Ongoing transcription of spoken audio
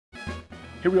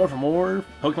Here we are for more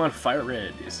Pokemon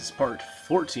FireRed. This is part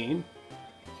 14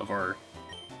 of our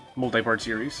multi-part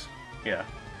series. Yeah.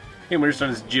 And we're just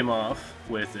starting this gym off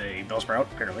with a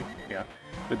Bellsprout, apparently. Yeah.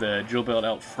 With a drill bit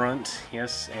out front,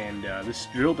 yes. And this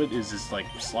drill bit is just like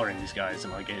slaughtering these guys,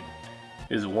 and like it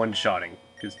is one-shotting.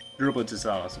 Because drill bits is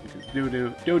awesome. Because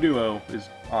Doduo is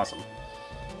awesome.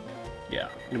 Yeah.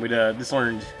 And we just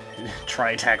learned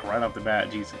Tri-Attack right off the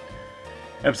bat. Jeez.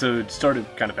 Episode started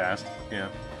kind of fast. Yeah.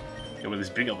 With this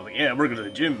big old, like, yeah, we're going to the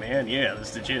gym, man. Yeah, this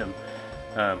is the gym.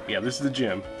 Yeah, this is the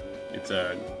gym. It's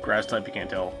a grass type, you can't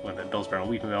tell, with a Bellsprout and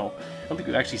Weepinbell. I don't think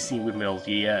we've actually seen Weepinbells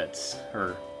yet,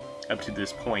 or up to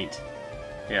this point.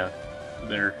 Yeah,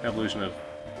 their evolution of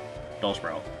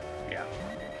Bellsprout. Yeah.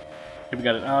 Here we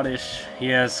got an Oddish.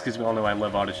 Yes, because we all know I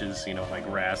love Oddishes, you know, like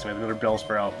grass. We have another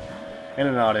Bellsprout, and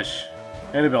an Oddish,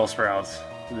 and a Bellsprout.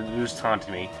 They're just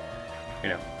taunting me, you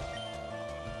know.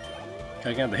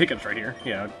 I got the hiccups right here.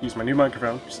 Yeah, use my new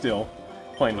microphone. Still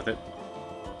playing with it.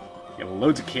 Got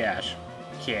loads of cash.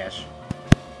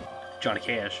 Johnny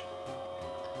Cash.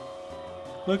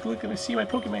 Look, and I see my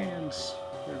Pokemons.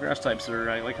 They're grass types.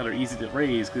 I like how they're easy to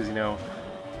raise because, you know,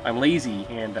 I'm lazy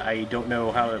and I don't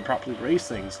know how to properly raise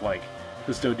things like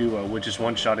this Doduo, which is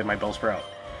one-shot in my Bellsprout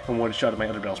and one-shot in my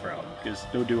other Bellsprout because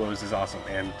Doduo's is awesome,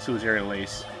 and so is Aerial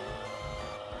Ace.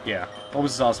 Yeah,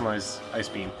 almost as awesome as Ice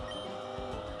Beam.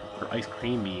 Or Ice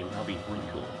Cream Beam, that'll be really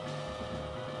cool.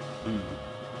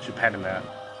 Should patent that.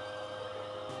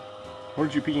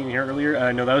 Weren't you peeking here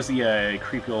earlier? No, that was the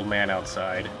creepy old man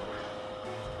outside.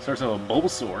 Starts with a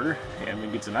Bulbasaur, and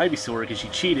then gets an Ivysaur because she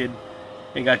cheated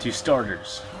and got 2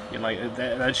 starters. And like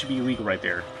that should be illegal right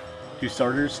there. 2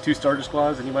 starters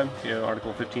clause, anyone? You know,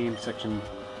 Article 15, Section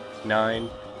 9,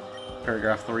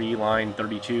 Paragraph 3, Line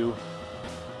 32.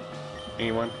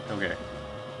 Anyone? Okay.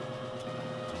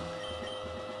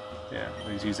 Yeah,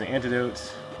 he's using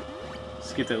antidotes.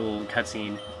 Skip that little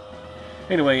cutscene.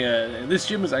 Anyway, this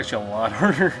gym is actually a lot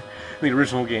harder than the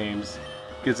original games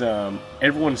because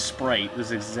everyone's sprite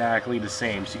is exactly the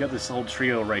same. So you got this whole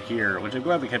trio right here, which I'm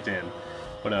glad they kept in.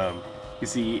 But you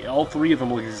see, all 3 of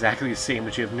them look exactly the same,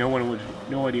 but you have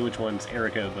no idea which one's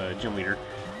Erica, the gym leader.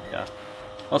 Yeah.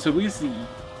 Also, I believe it's the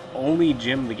only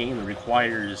gym in the game that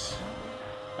requires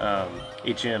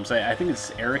HMs. I think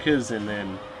it's Erica's and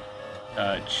then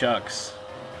Chuck's.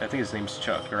 I think his name's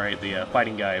Chuck, right? The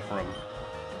fighting guy from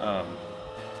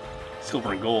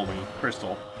Silver and Gold and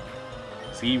Crystal.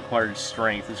 So he requires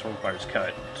strength, this one requires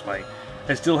cut. That's why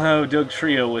I still have Doug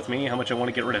Trio with me, how much I want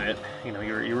to get rid of it. You know,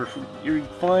 you're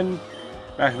fun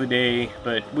back in the day,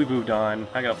 but we've moved on.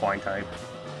 I got a flying type.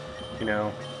 You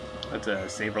know, let's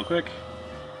save real quick.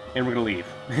 And we're gonna leave.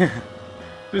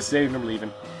 Just save and I'm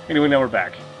leaving. Anyway, now we're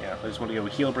back. Yeah, I just want to go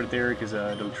heal up right there because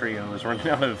Doug Trio is running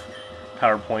out of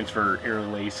power points for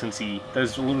Aerial Ace since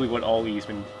that's literally what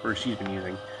she's been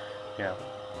using. Yeah.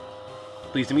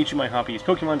 Pleased to meet you, my hobby is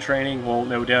Pokemon training. Well,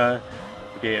 no duh.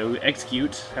 Okay,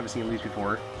 Execute. Haven't seen these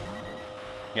before.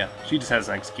 Yeah, she just has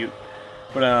an Execute.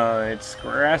 But it's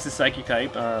Grass is Psychic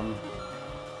type.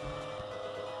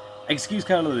 Execute's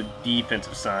kind of the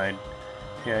defensive side.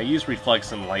 Yeah, I use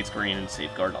Reflex and Light Screen and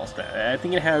Safeguard and all that. I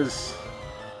think it has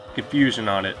Confusion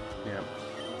on it. Yeah.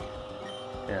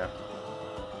 Yeah.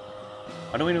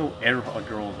 How do I know a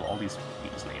girl with all these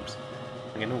people's names?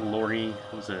 Like I know Lori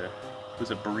was a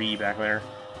Bree back there.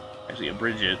 Actually a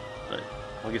Bridget, but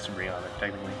I'll get some Bree on it,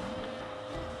 technically.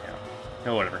 Yeah.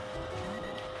 No, whatever.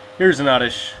 Here's an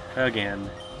Oddish again.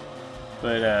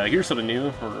 But here's something new.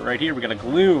 Right here we got a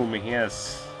Gloom,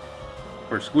 yes. Of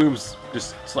course, Gloom's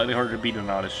just slightly harder to beat than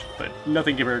Oddish, but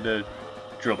nothing compared to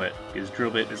Drillbit, because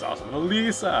Drillbit is awesome.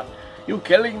 Lisa! You're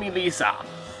killing me, Lisa!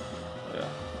 Yeah.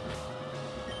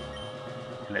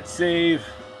 Let's save.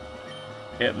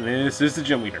 Yep, this is the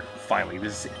gym leader. Finally,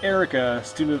 this is Erica,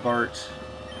 student of art.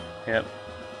 Yep.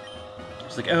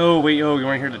 She's like, oh, wait, you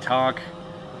weren't here to talk?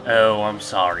 Oh, I'm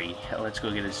sorry. Let's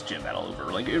go get this gym battle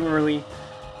over. Like, really?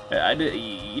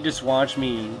 You just watched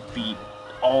me beat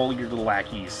all your little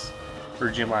lackeys. Or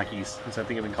gym lackeys, as I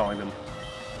think I've been calling them.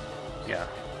 Yeah.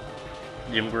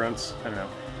 Gym grunts? I don't know.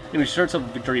 Anyway, she starts off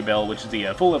with Victory Bell, which is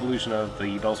the full evolution of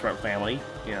the Bellsprout family.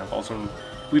 Yeah, also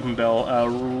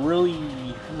Weepinbell, really,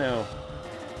 no.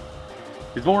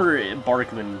 It's more bark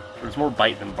than, or it's more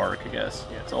bite than bark, I guess.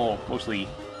 Yeah, it's all mostly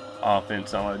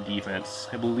offense, not a lot of defense.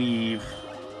 I believe.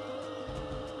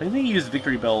 I think he used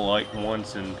Victory Bell like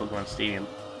once in Pokemon Stadium.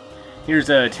 Here's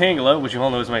Tangela, which you all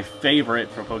know is my favorite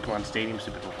from Pokemon Stadium.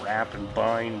 Stupid wrap and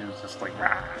bind. It's just like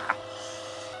rah,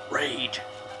 rage.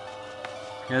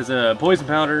 It has a Poison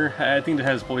Powder. I think it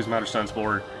has Poison Powder,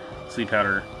 Sunspore, Sleep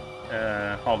Powder,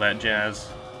 all that jazz.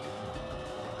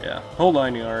 Yeah, whole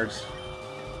 9 yards.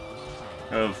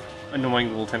 of annoying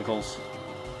little tentacles.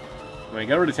 I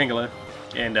got rid of Tangela,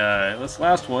 and this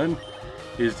last one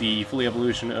is the fully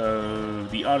evolution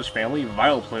of the Oddish family,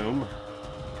 Vileplume,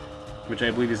 which I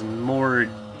believe is more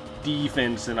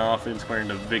defense than offense, according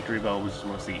to Victory Bell, which is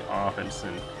mostly offense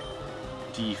and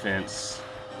defense.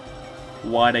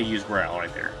 Why'd I use Growl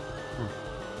right there?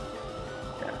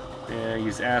 Yeah, I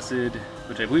use Acid,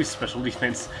 which I believe is special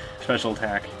defense, special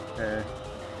attack. I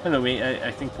don't know,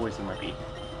 I think Poison might be.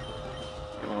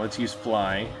 Well, let's use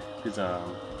Fly, because,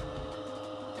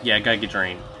 yeah, Giga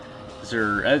Drain.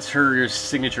 That's her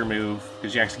signature move,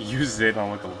 because she actually uses it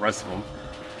on like the rest of them.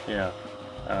 Yeah.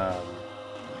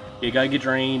 Yeah, Giga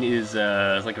Drain is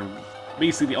like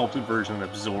basically the ultimate version of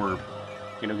Absorb.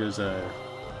 You know, goes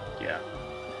yeah.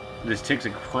 This takes a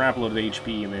crap load of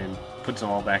HP and then puts them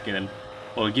all back in.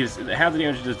 Well, it gives half the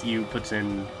damage it does to you puts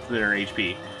in their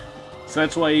HP. So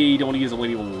that's why you don't want to use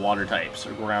only water types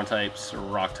or ground types or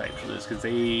rock types for this, because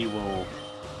they will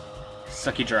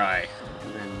suck you dry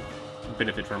and then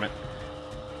benefit from it.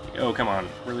 Oh, come on.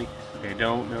 Really? Okay,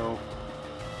 don't. No.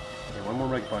 Okay, one more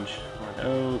Mega Punch.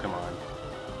 Oh, come on.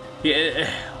 Yeah,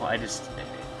 well, I just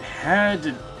had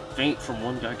to faint from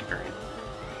one Giga Drain.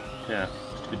 Yeah,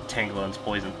 stupid Tangela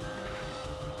poison.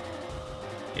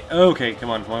 Okay, come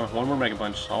on. One more Mega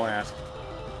Punch. I'll ask.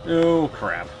 Oh,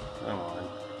 crap. Come on.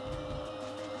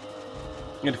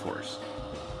 Into Force.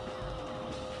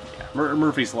 Yeah,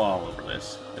 Murphy's Law all over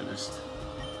this. It just,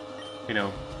 you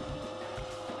know,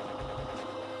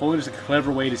 only there's a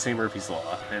clever way to say Murphy's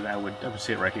Law, and I would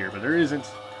say it right here, but there isn't.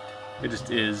 It just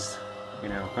is, you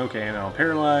know. Okay, now I'm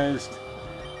paralyzed.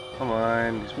 Come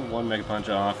on, just put one Mega Punch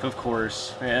off, of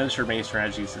course. Yeah, that's your main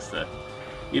strategy, is just to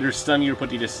either stun you or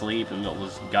put you to sleep, and they'll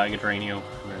just Giga Drain you,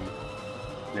 and then,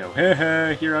 you know,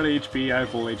 heh, you're out of HP, I have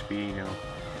full HP, you know,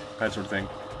 that sort of thing.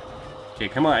 Okay,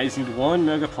 come on, I just need one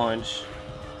Mega Punch.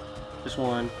 Just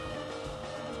one.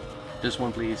 Just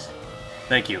one, please.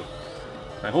 Thank you.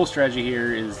 My whole strategy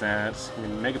here is that I'm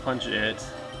going to Mega Punch it,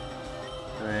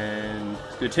 and then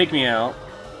it's going to take me out,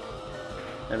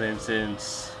 and then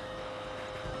since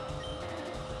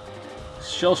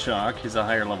Shell Shock is a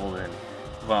higher level than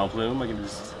Vileplume, I can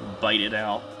just bite it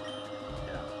out.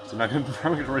 Yeah. So I'm not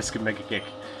going to risk a Mega Kick.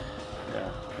 Yeah,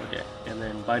 okay. And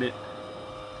then bite it.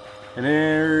 And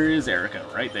there is Erica,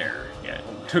 right there. Yeah,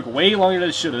 it took way longer than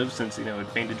it should have, since, you know, it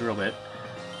fainted Drill Bit,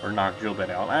 or knocked Drill Bit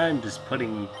out. I'm just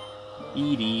putting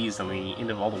EDs on the end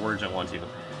of all the words I want to.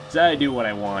 So I do what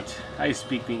I want. I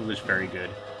speak the English very good.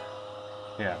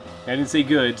 Yeah, I didn't say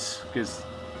good, because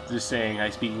just saying I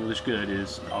speak English good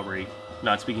is already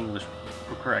not speaking English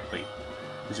correctly.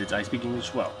 Because I speak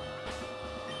English well.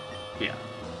 Yeah.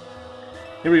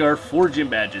 Here we are, 4 gym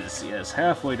badges. Yes,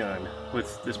 halfway done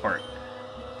with this part.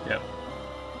 Yep.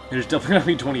 There's definitely going to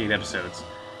be 28 episodes.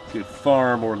 It's going to be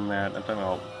far more than that. I'm talking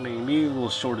about maybe a little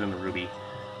shorter than the Ruby.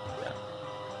 Yeah.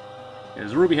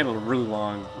 Because Ruby had a really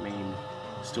long main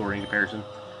story in comparison.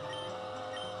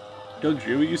 Doug's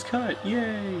Reuse Cut!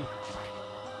 Yay!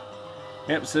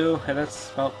 Yep, so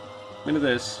that's about into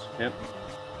this. Yep.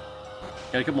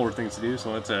 Got a couple more things to do,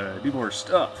 so let's do more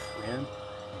stuff, man.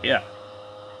 Yeah.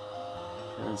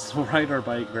 Let's ride our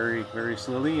bike very, very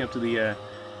slowly up to the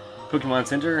Pokemon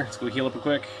Center. Let's go heal up real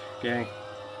quick. Okay.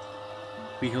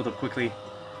 We healed up quickly.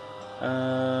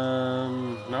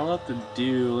 Not a lot to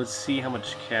do. Let's see how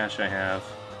much cash I have.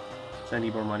 So I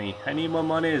need more money. I need more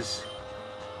monies.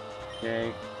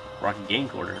 Okay. Rocket Game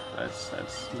Quarter. That's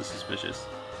suspicious.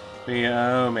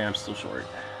 Yeah, oh man, I'm still short.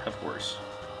 Of course.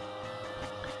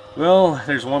 Well,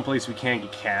 there's one place we can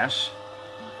get cash.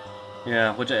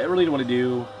 Yeah, which I really don't want to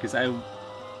do, because I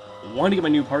want to get my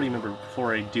new party member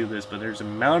before I do this, but there's an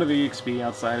amount of EXP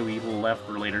outside of Evil left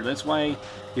for later. That's why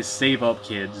you save up,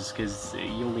 kids, because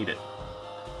you'll need it.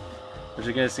 Which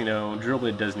I guess, you know, Drill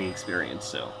Bit does need experience,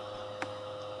 so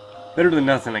better than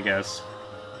nothing, I guess.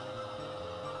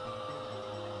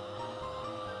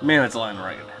 Man, that's a line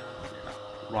right.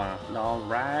 Long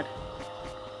ride.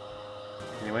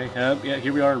 Anyway, yeah,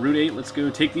 here we are, Route 8. Let's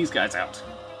go take these guys out.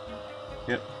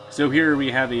 Yep. So here we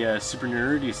have a super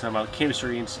nerd. He's talking about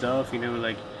chemistry and stuff. You know,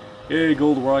 like, hey,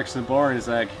 gold rocks in the bar, and it's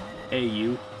like, hey,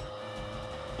 you.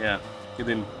 Yeah. And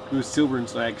then goes Silver, and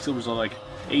it's like, Silver's all like,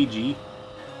 AG.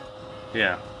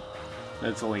 Yeah.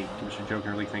 That's the only chemistry joke I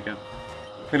can really think of.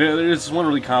 And there's one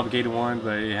really complicated one,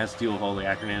 but it has to deal with all the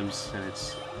acronyms, and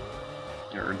it's,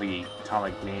 or the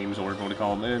atomic names, or what you want to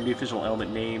call them, the official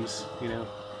element names, you know,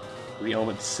 the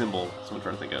element symbol. That's what I'm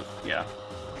trying to think of. Yeah.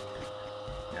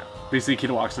 Yeah. Basically, a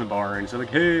kid walks in the bar and he's like,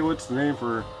 "Hey, what's the name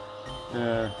for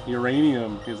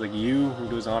uranium?" He's like, "U." And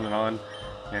goes on and on.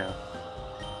 Yeah.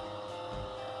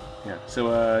 Yeah,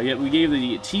 so, yeah, we gave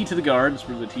the T to the guards,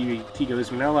 where the T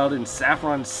goes. We're now allowed in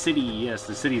Saffron City. Yes,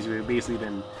 the cities we've basically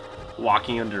been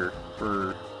walking under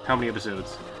for how many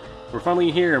episodes? We're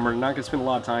finally here, and we're not going to spend a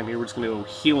lot of time here. We're just going to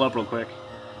heal up real quick.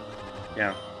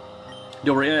 Yeah.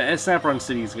 Don't worry, Saffron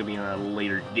City is going to be on a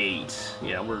later date.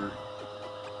 Yeah,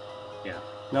 yeah.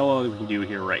 Not a lot we can do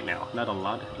here right now. Not a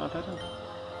lot.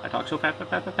 I talk so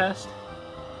fast.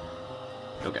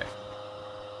 Okay.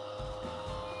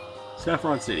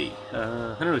 Saffron City.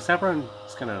 I don't know, Saffron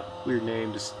is kind of weird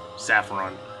name, just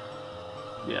Saffron.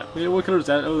 Yeah, what color is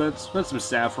that? Oh, that's some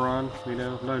saffron, you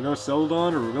know? No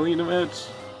Celadon or Vermilion of it.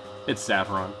 It's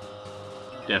saffron.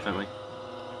 Definitely.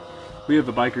 We have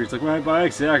the bikers like, my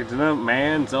bike's acting up,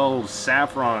 man. It's all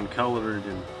saffron colored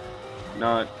and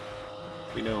not,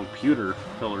 you know, pewter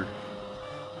colored.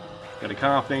 Got a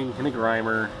coughing and a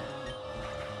grimer.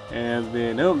 And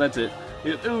then, oh, that's it.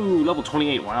 Ooh, level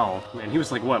 28, wow. Man, he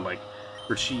was like, what, like,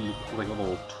 or she, like,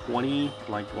 level 20,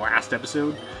 like, last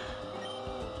episode?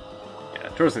 Yeah,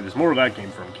 trust me, there's more of that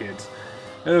game from, kids.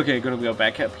 Okay, gonna go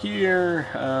back up here.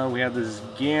 We have this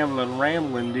gambling,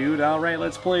 rambling dude. Alright,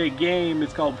 let's play a game.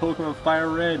 It's called Pokemon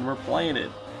FireRed, and we're playing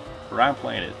it. Or I'm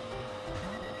playing it.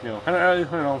 You know, I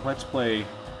don't know, let's play.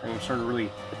 I'm starting to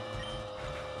really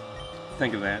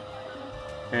think of that.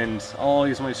 And all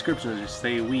these my descriptions just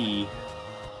say we,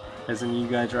 as in you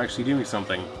guys are actually doing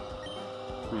something.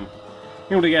 You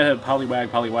know, we gotta have Poliwag,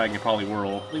 and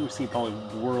Poliwhirl. I think we've seen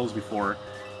Poliwhirls before.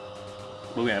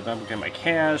 But yeah, I'm getting my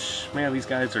cash. Man, these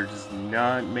guys are just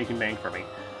not making bank for me.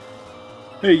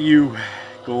 Hey, you,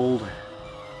 Gold.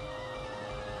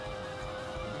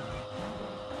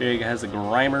 Big has a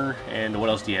Grimer, and what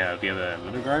else do you have? Do you have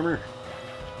another Grimer?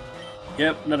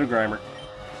 Yep, another Grimer.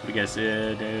 What do you guys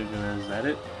said? Is that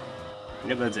it?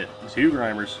 Yep, that's it. 2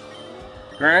 Grimers.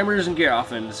 Grimers and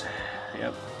Goffins.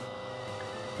 Yep.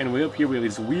 And way up here we have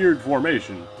this weird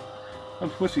formation. I'm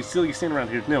supposed to be silly standing around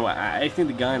here. No, I think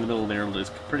the guy in the middle there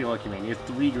is pretty lucky, man. He has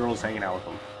 3 girls hanging out with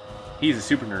him. He's a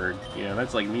super nerd. You know,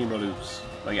 that's like Miyamoto's.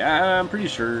 Like, I'm pretty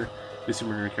sure the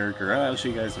super nerd character. I'll show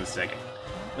you guys in a second.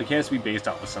 Like, he has to be based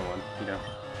off of someone, you know.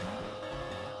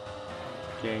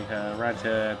 Okay,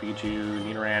 Rattata, Pikachu,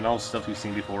 Nidoran, all stuff you've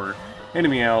seen before.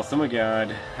 Enemy else, oh my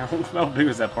god. How big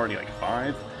was that party? Like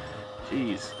 5?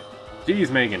 Jeez.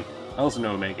 Jeez, Megan. I also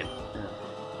know Megan. Yeah.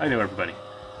 I know everybody.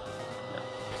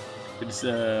 It's,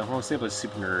 well, let's say about a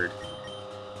super nerd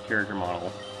character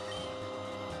model.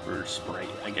 Or sprite,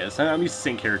 I guess. I'm used to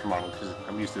saying character model because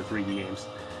I'm used to 3D games.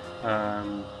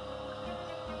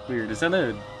 Weird. Is that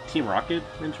a Team Rocket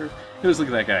intro? Let's look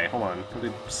at that guy. Hold on.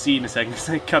 We'll see in a second.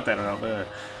 Cut that out.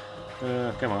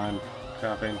 Come on.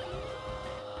 Coughing.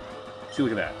 See,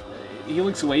 look at that. He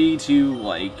looks way too,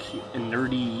 like, a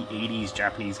nerdy 80s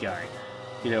Japanese guy.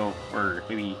 You know, or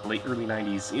maybe early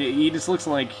 90s. He just looks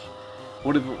like...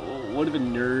 What if a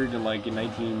nerd in like a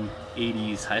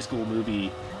 1980s high school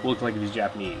movie looked like if he's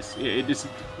Japanese? It just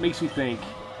makes me think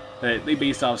that they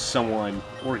based off someone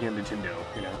working at Nintendo,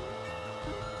 you know.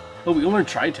 Oh, we learned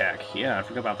Tri-Tac. Yeah, I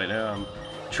forgot about that.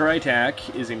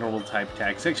 Tri-Tac is a normal type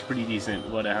attack. It's actually pretty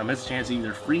decent, but has a chance of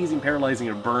either freezing, paralyzing,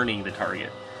 or burning the target.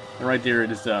 And right there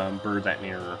it is bird that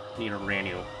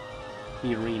Nidorane.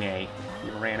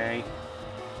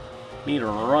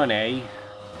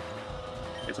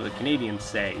 That's what the Canadians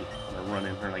say when they're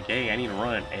running. They're like, hey, I need to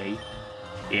run, eh?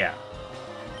 Yeah.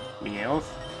 Meowth?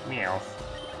 Meowth.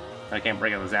 I can't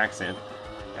break out his accent.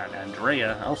 Got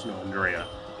Andrea. I also know Andrea.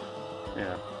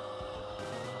 Yeah.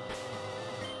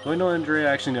 Do I know Andrea?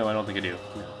 Actually, no, I don't think I do.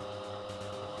 No.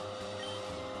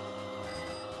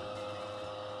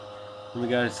 And we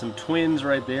got some twins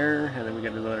right there, and then we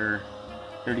got another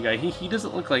nerdy guy. He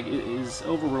doesn't look like his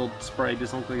overworld sprite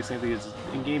doesn't look like the same thing as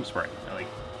in-game sprite. Like,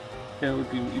 yeah, it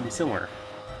would be even similar.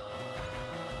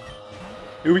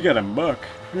 Hey, we got a Muck.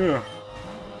 Yeah.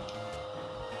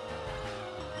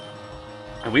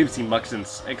 And we haven't seen Muck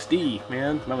since XD,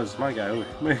 man. That was my guy.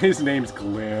 His name's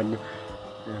Glenn.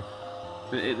 Yeah.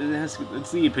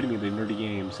 It's the epitome of the nerdy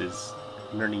games. Is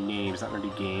nerdy names, not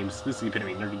nerdy games. This is the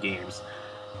epitome of nerdy games.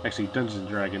 Actually, Dungeons and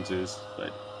Dragons is,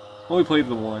 but only played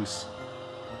them once.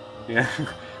 Yeah,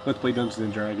 let's play Dungeons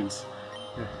and Dragons.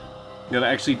 Yeah. No,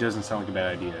 that actually doesn't sound like a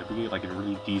bad idea. If we get like a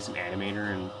really decent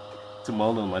animator and some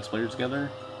well-known Let's Players together,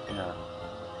 yeah,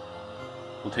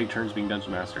 we'll take turns being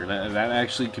Dungeon Master. That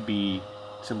actually could be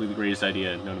simply the greatest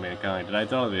idea known to mankind, and I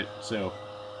thought of it. So,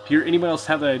 if anyone else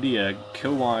have that idea,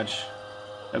 go watch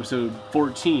episode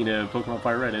 14 of Pokemon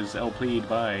FireRed as LP'd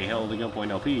by Hell the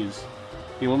Gunpoint LPs.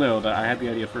 You will know that I had the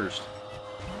idea first.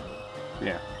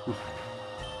 Yeah.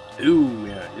 Ooh,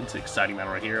 yeah, it's an exciting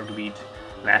battle right here. I have to beat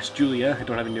Last Julia. I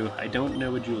don't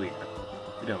know a Julia.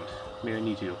 I don't. Maybe I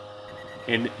need to.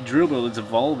 And drill build is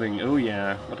evolving. Oh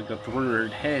yeah, what a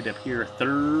third head up here.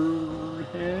 Third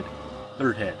head?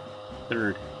 Third head.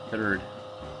 Third.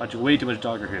 Watching way too much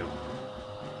Doctor Who.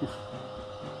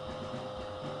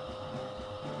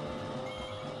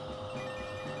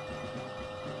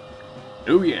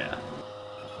 Oh yeah.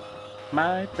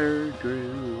 My bird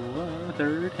grew a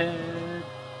third head.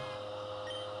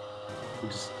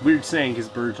 Which is weird saying because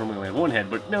birds normally only have one head,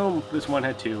 but no, this one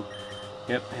had two.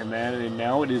 Yep, and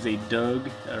now it is a Doe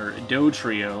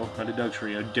trio, not a Doug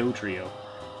trio, Doe trio.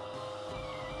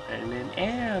 And then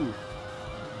Am.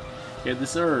 Yeah,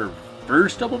 this is our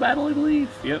first double battle, I believe.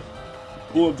 Yep.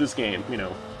 Love this game, you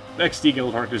know. XD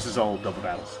Guild Heart, this is all double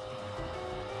battles.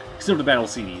 Except for the battle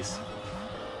CDs.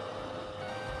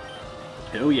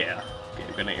 Oh yeah. Okay,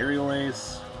 we've got an aerial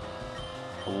ace.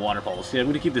 Waterfalls. Yeah, I'm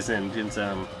gonna keep this in since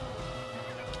I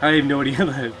have no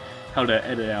idea how to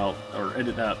edit out or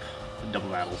edit up double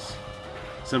battles.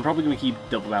 So I'm probably gonna keep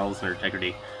double battles in their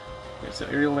integrity. Okay, so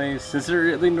aerial ace, since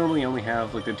they normally only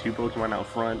have like the two Pokemon out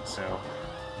front, so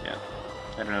yeah.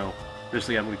 I don't know.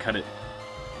 Basically I'm gonna cut it.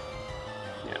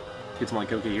 Yeah. Get some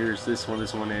like, okay, here's this one,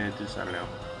 and just I don't know.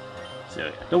 So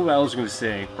yeah, double battles are gonna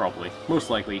say, probably. Most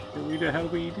likely. How we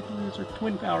did lose our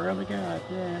twin power, oh my god,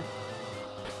 yeah.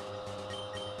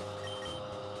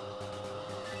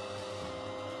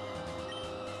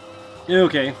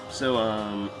 Okay,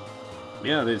 so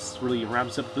yeah, this really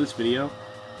wraps up this video.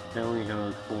 Now we have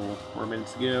a couple more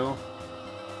minutes to go.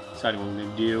 Deciding what we're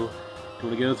gonna do. Do you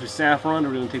want to go through Saffron, or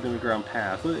are we gonna take the underground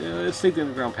path? Let's take the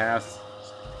underground path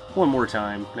one more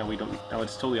time. Now we don't. Now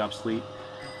it's totally obsolete.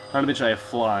 Not to mention I have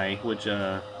Fly, which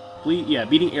yeah,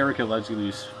 beating Erica allows you to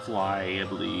use Fly, I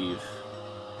believe.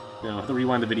 You know, I have to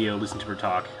rewind the video, listen to her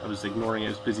talk. I was ignoring it. I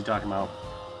was busy talking about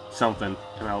something,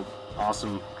 and how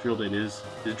awesome drill bit is.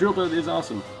 This drill bit is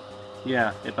awesome.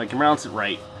 Yeah, if I can pronounce it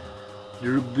right.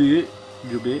 Drill bit,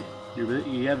 you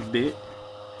have a bit.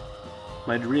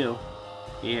 My drill.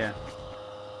 Yeah.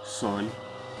 Son.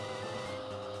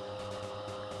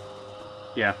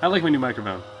 Yeah, I like my new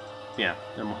microphone. Yeah,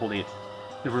 I'm holding it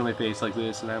in front of my face like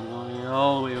this, and I'm going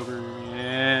all the way over,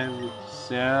 and it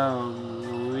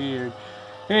sounds weird.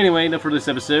 Anyway, enough for this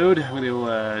episode. I'm going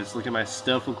to just look at my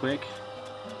stuff real quick.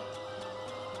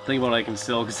 Think about what I can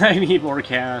sell, because I need more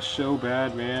cash so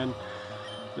bad, man.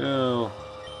 Oh.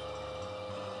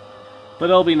 But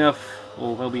that'll be enough.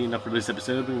 Well, that'll be enough for this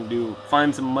episode. We're going to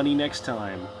find some money next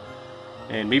time.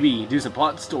 And maybe do some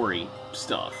plot story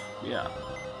stuff. Yeah.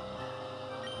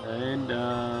 And,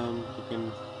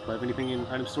 do I have anything in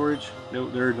item storage? No,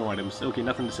 there are no items. Okay,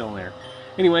 nothing to sell in there.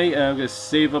 Anyway, I'm going to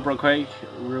save up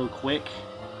real quick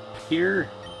here.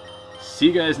 See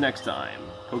you guys next time.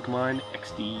 Pokemon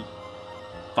XD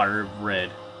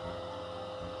FireRed.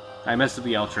 I messed up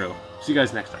the outro. See you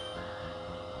guys next time.